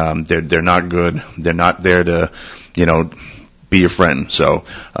 They're not good. They're not there to be your friend. So,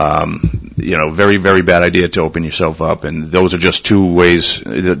 very, very bad idea to open yourself up. And those are just two ways,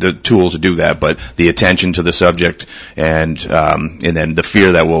 the tools to do that. But the attention to the subject and then the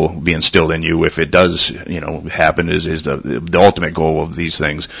fear that will be instilled in you if it does, happen is the ultimate goal of these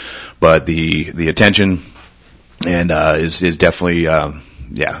things. But the attention and, is definitely,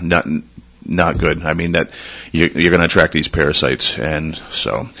 not good. I mean, that you're going to attract these parasites. And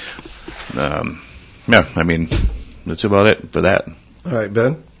so, that's about it for that. All right,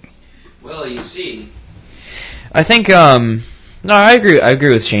 Ben? Well, you see, I think No, I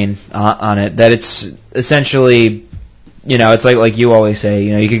agree with Shane on it, that it's essentially, it's like you always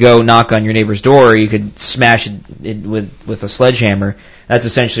say, you could go knock on your neighbor's door, or you could smash it with a sledgehammer. That's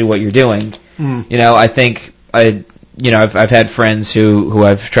essentially what you're doing. I think I've had friends who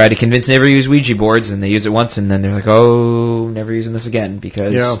I've tried to convince never use Ouija boards, and they use it once, and then they're like, oh, never using this again,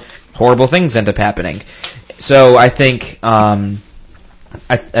 because horrible things end up happening. So I think, I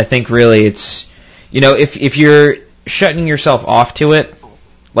think really it's, if you're shutting yourself off to it,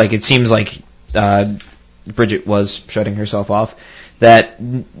 like it seems like Bridget was shutting herself off, that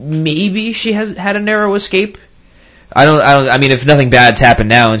maybe she has had a narrow escape. I mean, if nothing bad's happened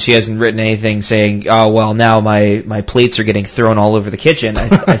now and she hasn't written anything saying, oh, well, now my plates are getting thrown all over the kitchen,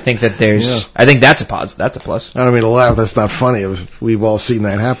 I think that there's, I think that's a plus. That's a plus. I don't mean to laugh. That's not funny. We've all seen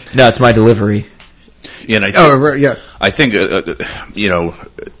that happen. No, it's my delivery. Yeah, and I think,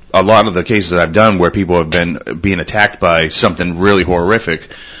 a lot of the cases that I've done where people have been being attacked by something really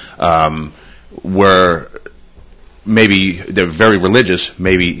horrific, where maybe they're very religious,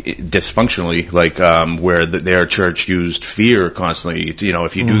 maybe dysfunctionally, like where their church used fear constantly.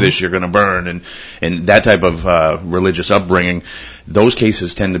 If you do this, you're going to burn, and that type of religious upbringing. Those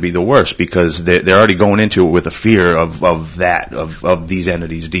cases tend to be the worst because they're already going into it with a fear of these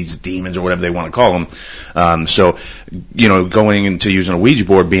entities, these demons, or whatever they want to call them. So, going into using a Ouija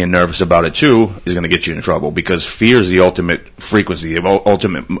board, being nervous about it too, is going to get you in trouble because fear is the ultimate frequency, the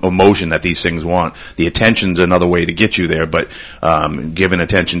ultimate emotion that these things want. The attention's another way to get you there, but giving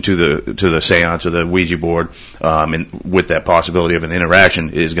attention to the seance or the Ouija board, and with that possibility of an interaction,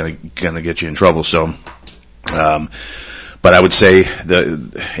 is going to get you in trouble. So. But I would say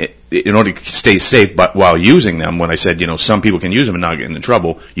in order to stay safe, but while using them, when I said, some people can use them and not get into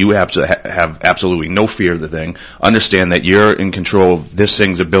trouble, you have to have absolutely no fear of the thing. Understand that you're in control of this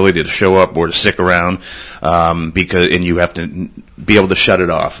thing's ability to show up or to stick around, and you have to be able to shut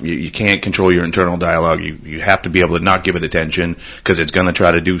it off. You can't control your internal dialogue. You have to be able to not give it attention because it's going to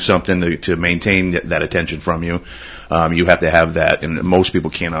try to do something to maintain that attention from you. You have to have that, and most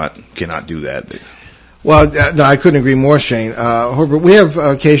people cannot do that. Well, no, I couldn't agree more, Shane. Herbert, we have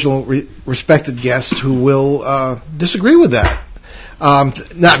occasional respected guests who will disagree with that.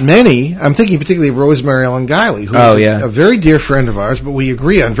 Not many. I'm thinking particularly of Rosemary Ellen Guiley, who is a very dear friend of ours, but we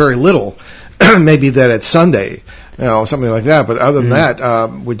agree on very little. Maybe that it's Sunday, something like that. But other than that,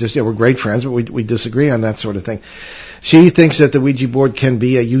 we're great friends, but we disagree on that sort of thing. She thinks that the Ouija board can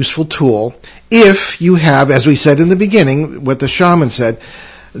be a useful tool if you have, as we said in the beginning, what the shaman said,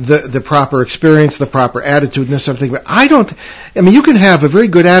 the proper experience, the proper attitude, and this sort of thing. But you can have a very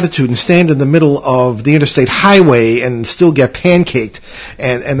good attitude and stand in the middle of the interstate highway and still get pancaked,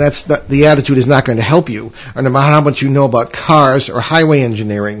 and that's not, the attitude is not going to help you. Or no matter how much you know about cars or highway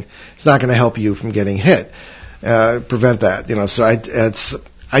engineering, it's not going to help you from getting hit. Prevent that, So I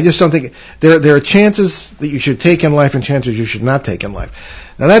just don't think there are chances that you should take in life and chances you should not take in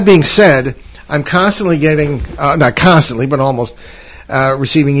life. Now that being said, I'm constantly getting, not constantly, but almost,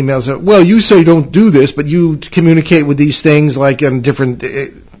 receiving emails that, well, you say don't do this, but you communicate with these things like in different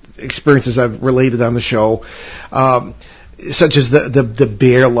experiences I've related on the show, such as the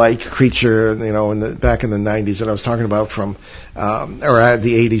bear-like creature, back in the 90s that I was talking about from, or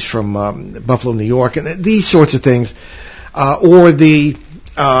the 80s from Buffalo, New York, and these sorts of things, or the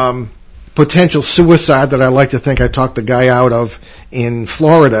potential suicide that I like to think I talked the guy out of in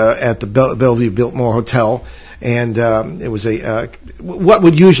Florida at the Bellevue Biltmore Hotel. And it was what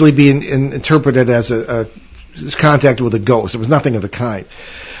would usually be interpreted as a contact with a ghost. It was nothing of the kind.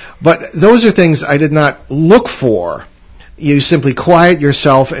 But those are things I did not look for. You simply quiet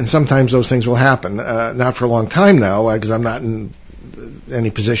yourself, and sometimes those things will happen. Not for a long time now, because I'm not in any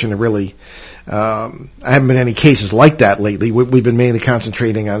position to really. I haven't been in any cases like that lately. We've been mainly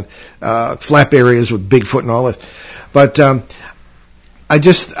concentrating on flap areas with Bigfoot and all this. But I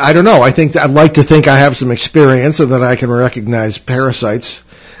don't know. I think I'd like to think I have some experience and that I can recognize parasites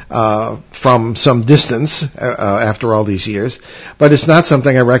from some distance after all these years. But it's not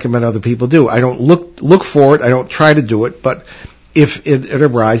something I recommend other people do. I don't look for it. I don't try to do it. But if it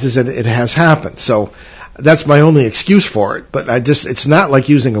arises, it has happened. So that's my only excuse for it. But it's not like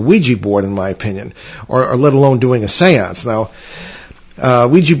using a Ouija board, in my opinion, or let alone doing a seance. Now,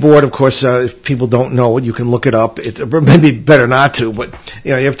 Ouija board, of course, if people don't know it, you can look it up. It's maybe better not to, but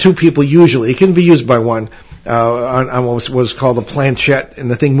you have two people usually. It can be used by one on what was called a planchette,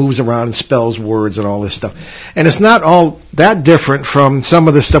 and the thing moves around and spells words and all this stuff. And it's not all that different from some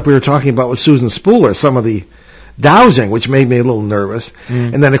of the stuff we were talking about with Susan Spooler, some of the dowsing, which made me a little nervous.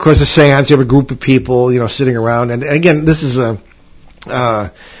 And then, of course, a seance, you have a group of people, sitting around. And again, this is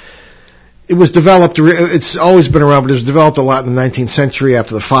it was developed. It's always been around, but it was developed a lot in the 19th century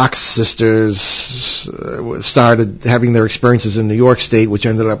after the Fox sisters started having their experiences in New York State, which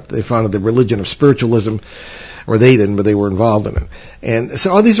ended up they founded the religion of spiritualism. Or they didn't, but they were involved in it. And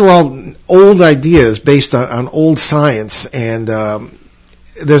so all these are all old ideas based on old science, and there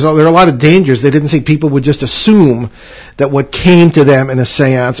are a lot of dangers. They didn't think people would just assume that what came to them in a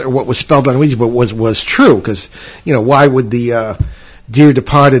seance or what was spelled on Ouija board was true, because, why would the dear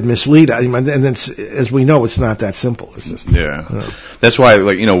departed mislead? And then, as we know, it's not that simple. It's just, That's why,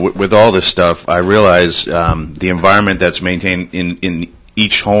 with all this stuff, I realize the environment that's maintained in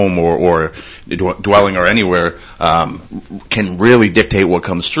each home or dwelling or anywhere can really dictate what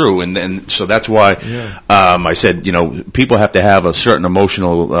comes through, and so that's why I said people have to have a certain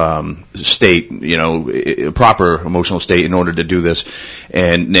emotional state, a proper emotional state in order to do this,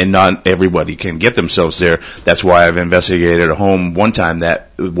 and not everybody can get themselves there. That's why I've investigated a home one time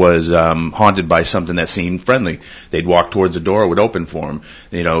that was haunted by something that seemed friendly. They'd walk towards the door, it would open for them.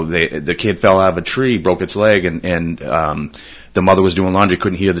 The kid fell out of a tree, broke its leg, and the mother was doing laundry,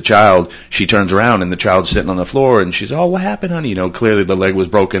 couldn't hear the child. She turns around and the child's sitting on the floor, and she says, "Oh, what happened, honey?" Clearly the leg was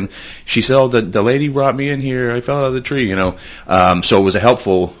broken. She said, "Oh, the lady brought me in here. I fell out of the tree." So it was a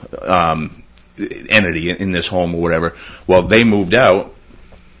helpful entity in this home or whatever. Well, they moved out.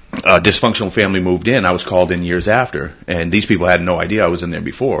 A dysfunctional family moved in. I was called in years after, and these people had no idea I was in there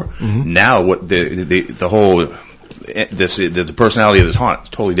before. Mm-hmm. Now, what the whole the personality of this haunt is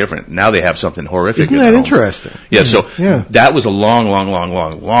totally different. Now they have something horrific. Isn't that interesting? Yeah. So that was a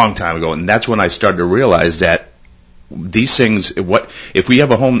long time ago, and that's when I started to realize that these things, if we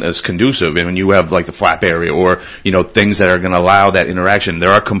have a home that's conducive, and when you have like the flap area or things that are going to allow that interaction,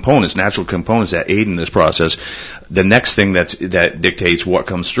 there are components, natural components that aid in this process. The next thing that dictates what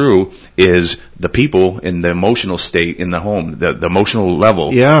comes through is the people in the emotional state in the home, the emotional level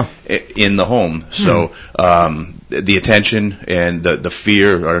in the home. So the attention and the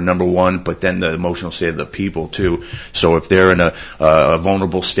fear are number one, but then the emotional state of the people too. So if they're in a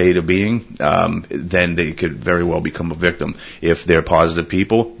vulnerable state of being, then they could very well become a victim. If they're positive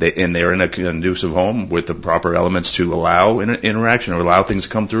people and they're in a conducive home with the proper elements to allow interaction or allow things to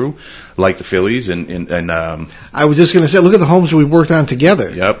come through, like the Phillies and I was just going to say, look at the homes we worked on together.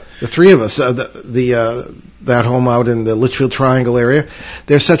 Yep. The three of us, that home out in the Litchfield Triangle area.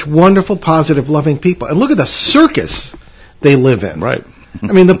 They're such wonderful, positive, loving people. And look at the circus they live in. Right.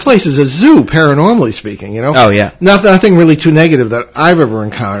 I mean, the place is a zoo, paranormally speaking, Oh, yeah. Nothing really too negative that I've ever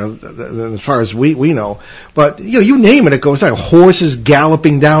encountered, as far as we know. But, you name it, it goes down. Horses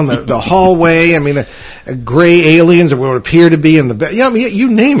galloping down the hallway. I mean, gray aliens, or what appear to be in the bed. You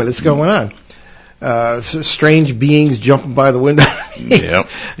name it, it's going on. Strange beings jumping by the window. Yep.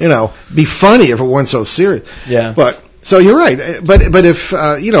 Be funny if it weren't so serious. Yeah. But so you're right. But if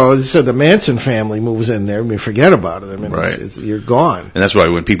so the Manson family moves in there, forget about it. I mean, right. You're gone. And that's why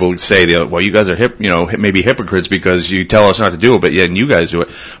when people say, well, you guys are maybe hypocrites because you tell us not to do it, but and you guys do it.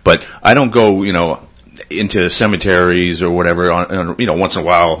 But I don't go, into cemeteries or whatever. Once in a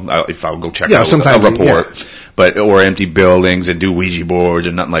while, if I'll go check out a report. Yeah. Or empty buildings and do Ouija boards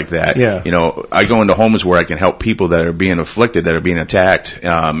or nothing like that. Yeah. I go into homes where I can help people that are being afflicted, that are being attacked.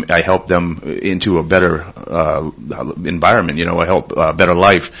 I help them into a better environment. I help better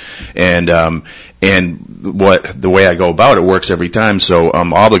life, and the way I go about it works every time. So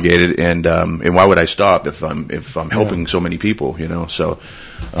I'm obligated, and why would I stop if I'm helping so many people? So.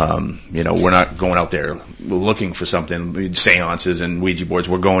 We're not going out there looking for something, seances and Ouija boards.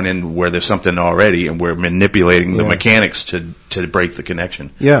 We're going in where there's something already, and we're manipulating the mechanics to break the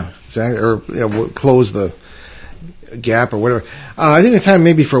connection. Yeah, exactly. Or close the gap or whatever. I think it's time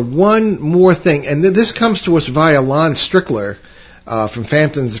maybe for one more thing, and this comes to us via Lon Strickler from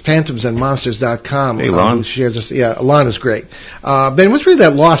phantomsandmonsters.com. Hey, Lon. Lon is great. Ben, let's read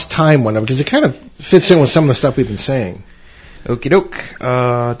that Lost Time one, because it kind of fits in with some of the stuff we've been saying. Okie doke.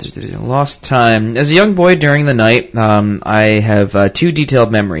 Lost time. As a young boy during the night, I have two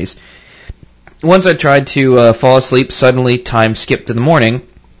detailed memories. Once I tried to fall asleep, suddenly time skipped to the morning.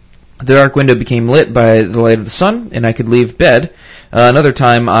 The dark window became lit by the light of the sun, and I could leave bed. Another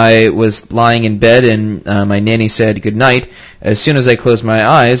time I was lying in bed, and my nanny said good night. As soon as I closed my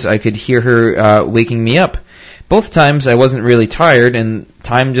eyes, I could hear her waking me up. Both times I wasn't really tired, and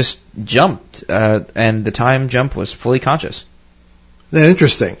time just jumped, and the time jump was fully conscious.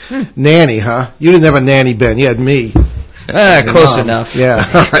 Interesting. Nanny, huh? You didn't have a nanny, Ben. You had me. Close enough. Yeah,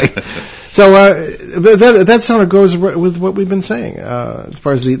 all right. So that sort of goes with what we've been saying as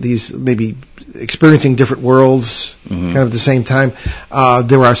far as these maybe experiencing different worlds kind of at the same time.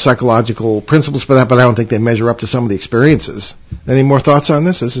 There are psychological principles for that, but I don't think they measure up to some of the experiences. Any more thoughts on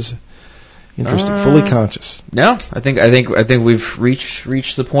this? Interesting. Fully conscious. No, I think we've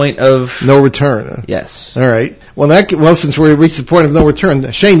reached the point of no return. Yes. All right. Well, since we reached the point of no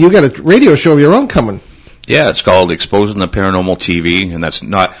return, Shane, you got a radio show of your own coming. Yeah, it's called Exposing the Paranormal TV, and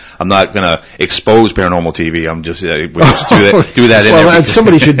I'm not going to expose paranormal TV. I'm just, we just do that in well,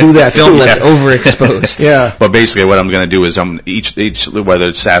 somebody should do that film too. that's overexposed. Yeah. But basically what I'm going to do is each whether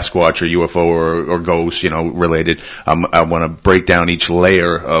it's Sasquatch or UFO or ghost, related, I want to break down each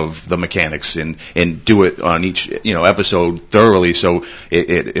layer of the mechanics and do it on each, episode thoroughly, so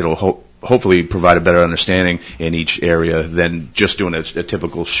it'll hopefully provide a better understanding in each area than just doing a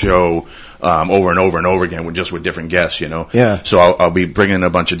typical show over and over and over again with different guests, Yeah. So I'll be bringing in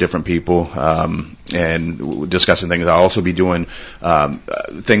a bunch of different people and discussing things. I'll also be doing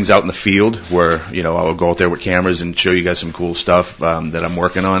things out in the field where, I'll go out there with cameras and show you guys some cool stuff that I'm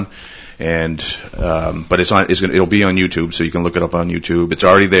working on. And but it'll be on YouTube, so you can look it up on YouTube. It's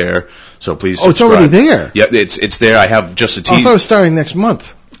already there, so please subscribe. It's already there? Yeah, it's there. I have just a teaser. I thought it was starting next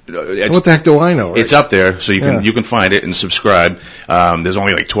month. What the heck do I know? Right? It's up there, so you can find it and subscribe. There's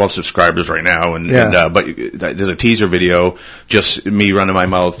only like 12 subscribers right now, but there's a teaser video, just me running my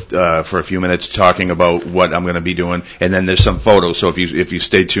mouth for a few minutes talking about what I'm going to be doing, and then there's some photos. So if you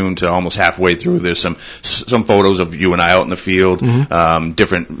stay tuned to almost halfway through, there's some photos of you and I out in the field,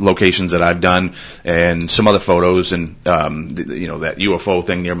 different locations that I've done, and some other photos, and that UFO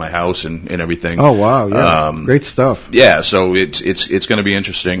thing near my house and everything. Oh wow, yeah, great stuff. Yeah, so it's going to be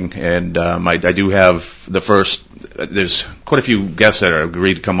interesting. And I do have the first. There's quite a few guests that are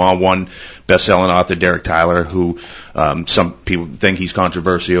agreed to come on. One best-selling author, Derek Tyler, who some people think he's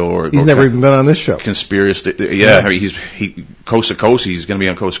controversial or he's never even been on this show. Conspiracy. Yeah, he's coast to coast. He's going to be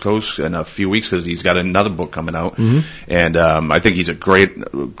on coast to coast in a few weeks because he's got another book coming out. And I think he's a great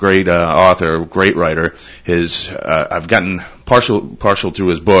author, great writer. I've gotten partial through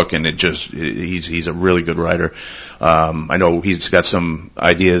his book, and he's a really good writer. I know he's got some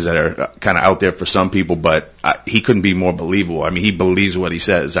ideas that are kind of out there for some people, but he couldn't be more believable. I mean, he believes what he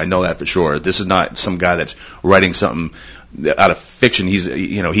says. I know that for sure. This is not some guy that's writing something out of fiction.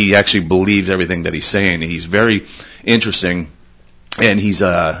 He actually believes everything that he's saying. He's very interesting, and he's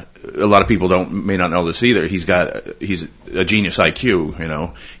a lot of people may not know this either. He's a genius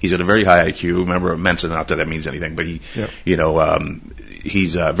IQ. He's at a very high IQ. Remember, Mensa, not that means anything, but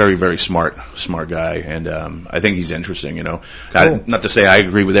he's a very, very smart guy, and I think he's interesting. Cool. Not to say I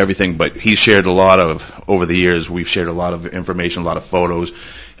agree with everything, but he's shared over the years. We've shared a lot of information, a lot of photos,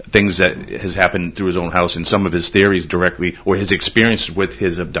 things that has happened through his own house, and some of his theories directly, or his experience with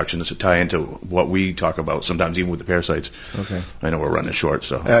his abductions, to tie into what we talk about, sometimes even with the parasites. Okay. I know we're running short,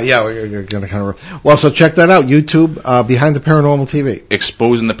 so. We're going to kind of... Well, so check that out, YouTube, Behind the Paranormal TV.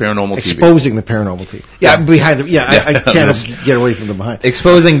 Exposing the Paranormal TV. Exposing the Paranormal TV. Yeah, behind the... Yeah, I can't get away from the behind.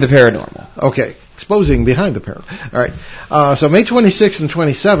 Exposing the Paranormal. Okay. Exposing Behind the Paranormal. All right. So May 26th and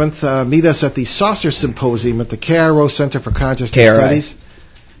 27th, meet us at the Saucer Symposium at the KRO Center for Consciousness Studies.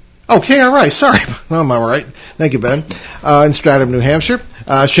 Oh, KRI, sorry. I'm all right. Thank you, Ben. In Stratham, New Hampshire.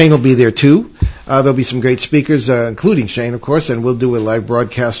 Shane will be there, too. There'll be some great speakers, including Shane, of course, and we'll do a live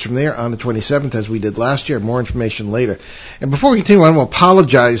broadcast from there on the 27th, as we did last year. More information later. And before we continue, I want to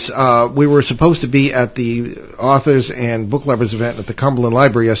apologize. We were supposed to be at the authors and book lovers event at the Cumberland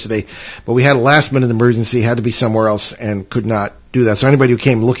Library yesterday, but we had a last-minute emergency, had to be somewhere else, and could not do that. So anybody who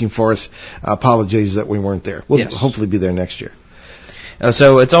came looking for us, apologize that we weren't there. We'll hopefully be there next year.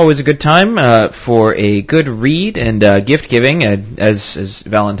 So it's always a good time for a good read and gift giving. As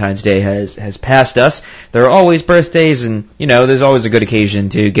Valentine's Day has passed us, there are always birthdays, and there's always a good occasion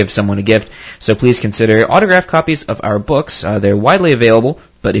to give someone a gift. So please consider autographed copies of our books. They're widely available,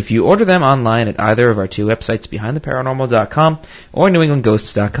 but if you order them online at either of our two websites, BehindTheParanormal.com or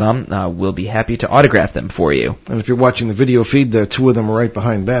NewEnglandGhosts.com, we'll be happy to autograph them for you. And if you're watching the video feed, the two of them are right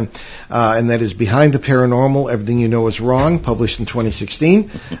behind Ben, and that is Behind the Paranormal, Everything You Know Is Wrong, published in 2016,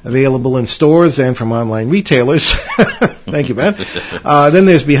 available in stores and from online retailers. Thank you, Ben. Then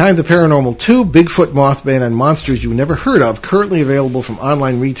there's Behind the Paranormal 2, Bigfoot, Mothman, and Monsters You Never Heard Of, currently available from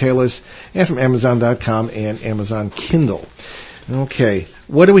online retailers and from Amazon.com and Amazon Kindle. Okay.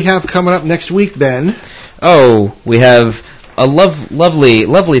 What do we have coming up next week, Ben? Oh, we have a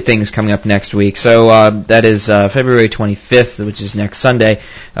lovely things coming up next week. So that is February 25th, which is next Sunday.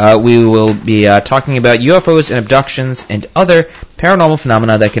 We will be talking about UFOs and abductions and other paranormal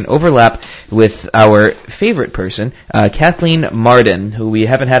phenomena that can overlap with our favorite person, Kathleen Marden, who we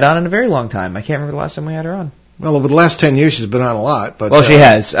haven't had on in a very long time. I can't remember the last time we had her on. Well, over the last 10 years, she's been on a lot. But Well, she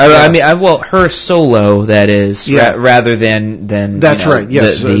has. I mean, her solo, that is, Yeah. rather than That's right,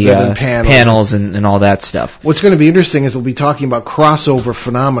 yes, the than panels. and all that stuff. What's going to be interesting is we'll be talking about crossover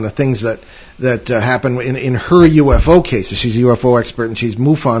phenomena, things that happen in her UFO cases. She's a UFO expert, and she's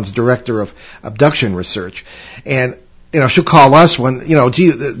MUFON's director of abduction research. And she'll call us when,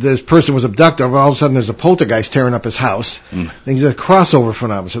 this person was abducted, all of a sudden there's a poltergeist tearing up his house. Things are crossover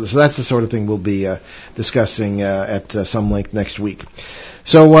phenomena. So that's the sort of thing we'll be discussing at some length next week.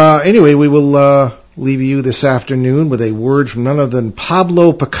 So anyway, we will leave you this afternoon with a word from none other than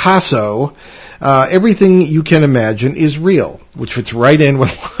Pablo Picasso. Everything you can imagine is real, which fits right in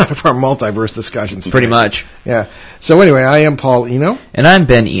with a lot of our multiverse discussions. Pretty much. Yeah. So anyway, I am Paul Eno. And I'm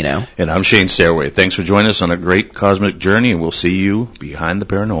Ben Eno. And I'm Shane Stairway. Thanks for joining us on a great cosmic journey, and we'll see you behind the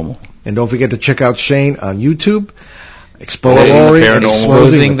paranormal. And don't forget to check out Shane on YouTube. Exposing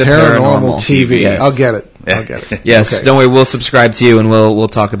the Paranormal TV. Yes. I'll get it. Yes, Okay. don't worry, we'll subscribe to you and we'll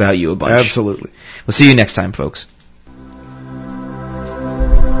talk about you a bunch. Absolutely. We'll see you next time, folks.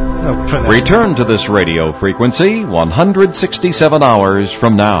 Return to this radio frequency 167 hours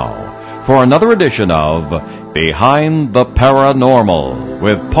from now for another edition of Behind the Paranormal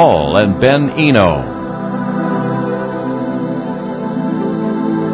with Paul and Ben Eno.